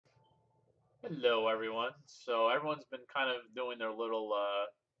Hello, everyone. So everyone's been kind of doing their little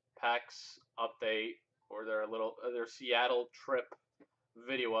PAX update or their Seattle trip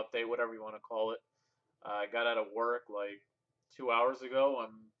video update, whatever you want to call it. I got out of work like 2 hours ago.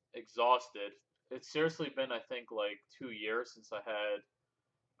 I'm exhausted. It's seriously been, I think, like 2 years since I had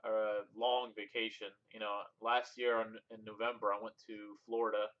a long vacation. Last year in November, I went to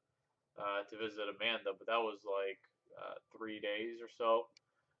Florida to visit Amanda, but that was like 3 days or so.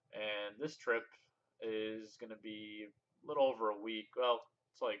 And this trip is going to be a little over a week. Well,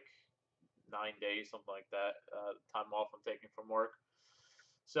 it's like 9 days, something like that. Time off I'm taking from work.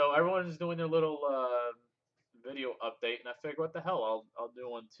 So everyone is doing their little video update, and I figured, what the hell, I'll do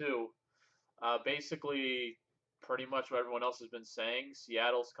one too. Basically, pretty much what everyone else has been saying.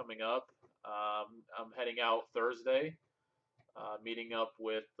 Seattle's coming up. I'm heading out Thursday, meeting up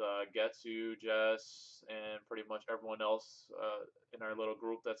with Getsu, Jess, and pretty much everyone else in our little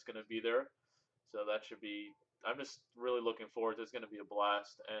group that's going to be there. So that should be. I'm just really looking forward to. It's going to be a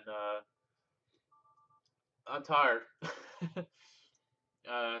blast, and I'm tired.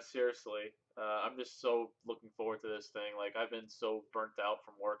 Seriously, I'm just so looking forward to this thing. Like I've been so burnt out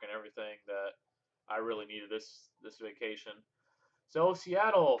from work and everything that I really needed this vacation. So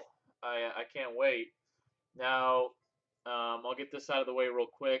Seattle, I can't wait. Now, I'll get this out of the way real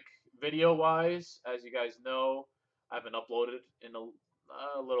quick. Video wise, as you guys know, I haven't uploaded in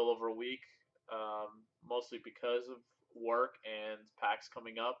a little over a week, mostly because of work and PAX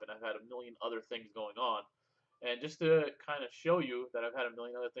coming up, and I've had a million other things going on. And just to kind of show you that I've had a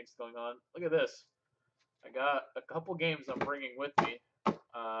million other things going on, look at this. I got a couple games I'm bringing with me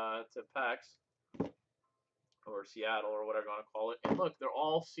to PAX or Seattle or whatever you want to call it. And look, they're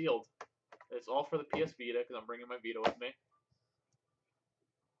all sealed. It's all for the PS Vita because I'm bringing my Vita with me.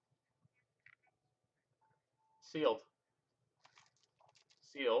 Sealed.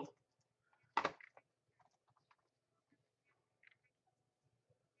 Sealed.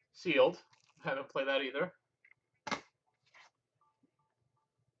 Sealed. Haven't played that either.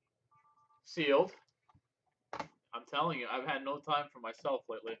 Sealed. I'm telling you, I've had no time for myself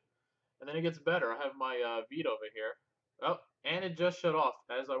lately. And then it gets better. I have my Vita over here. Oh, and it just shut off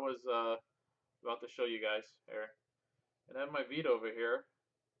as I was about to show you guys here. And I have my Vita over here.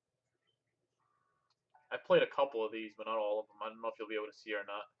 I played a couple of these, but not all of them. I don't know if you'll be able to see or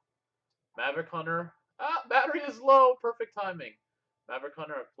not. Maverick Hunter. Ah, battery is low. Perfect timing. Maverick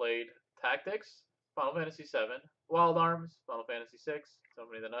Hunter. I've played Tactics, Final Fantasy VII, Wild Arms, Final Fantasy VI,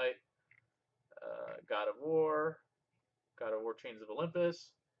 Symphony of the Night, God of War, God of War Chains of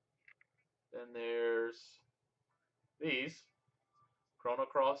Olympus. Then there's these: Chrono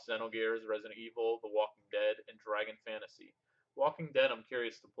Cross, Xenogears, Resident Evil, The Walking Dead, and Dragon Fantasy. Walking Dead, I'm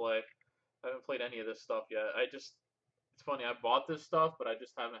curious to play. I haven't played any of this stuff yet. It's funny, I bought this stuff, but I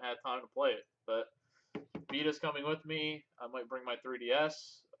just haven't had time to play it. But Vita's coming with me. I might bring my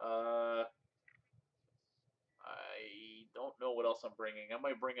 3DS. I don't know what else I'm bringing. I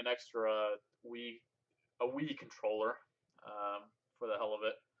might bring an extra Wii controller, for the hell of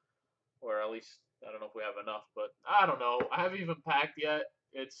it, or at least I don't know if we have enough. But I don't know. I haven't even packed yet.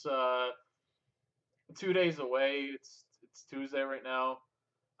 It's 2 days away. It's Tuesday right now.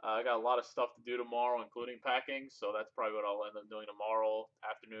 I got a lot of stuff to do tomorrow, including packing. So that's probably what I'll end up doing tomorrow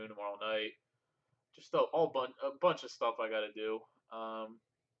afternoon, tomorrow night. Just a bunch of stuff I got to do.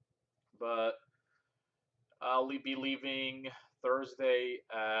 But I'll be leaving Thursday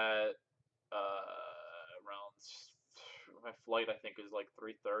at around my flight. I think is like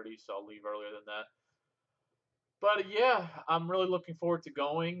 3:30, so I'll leave earlier than that. But yeah, I'm really looking forward to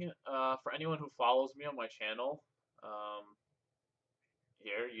going. For anyone who follows me on my channel,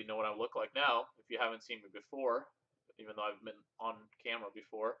 here you know what I look like now. If you haven't seen me before, even though I've been on camera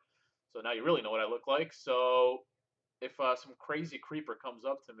before, so now you really know what I look like. So if some crazy creeper comes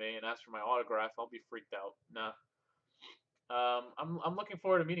up to me and asks for my autograph, I'll be freaked out. Nah. I'm looking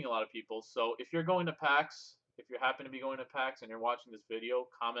forward to meeting a lot of people. So if you're going to PAX, if you happen to be going to PAX and you're watching this video,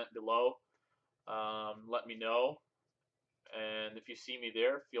 comment below. Let me know. And if you see me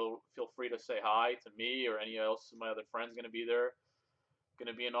there, feel free to say hi to me or any else of my other friends going to be there.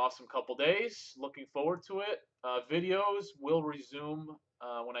 Going to be an awesome couple days. Looking forward to it. Videos will resume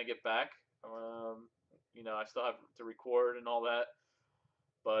when I get back. I still have to record and all that,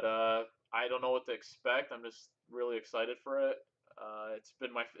 but I don't know what to expect. I'm just really excited for it.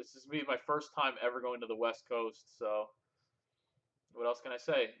 This is be my first time ever going to the West Coast. So what else can I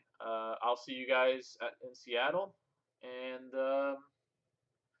say? I'll see you guys in Seattle, and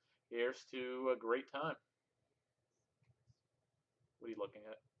here's to a great time. What are you looking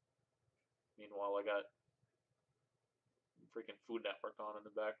at? Meanwhile, I got freaking Food Network on in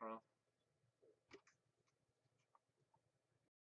the background.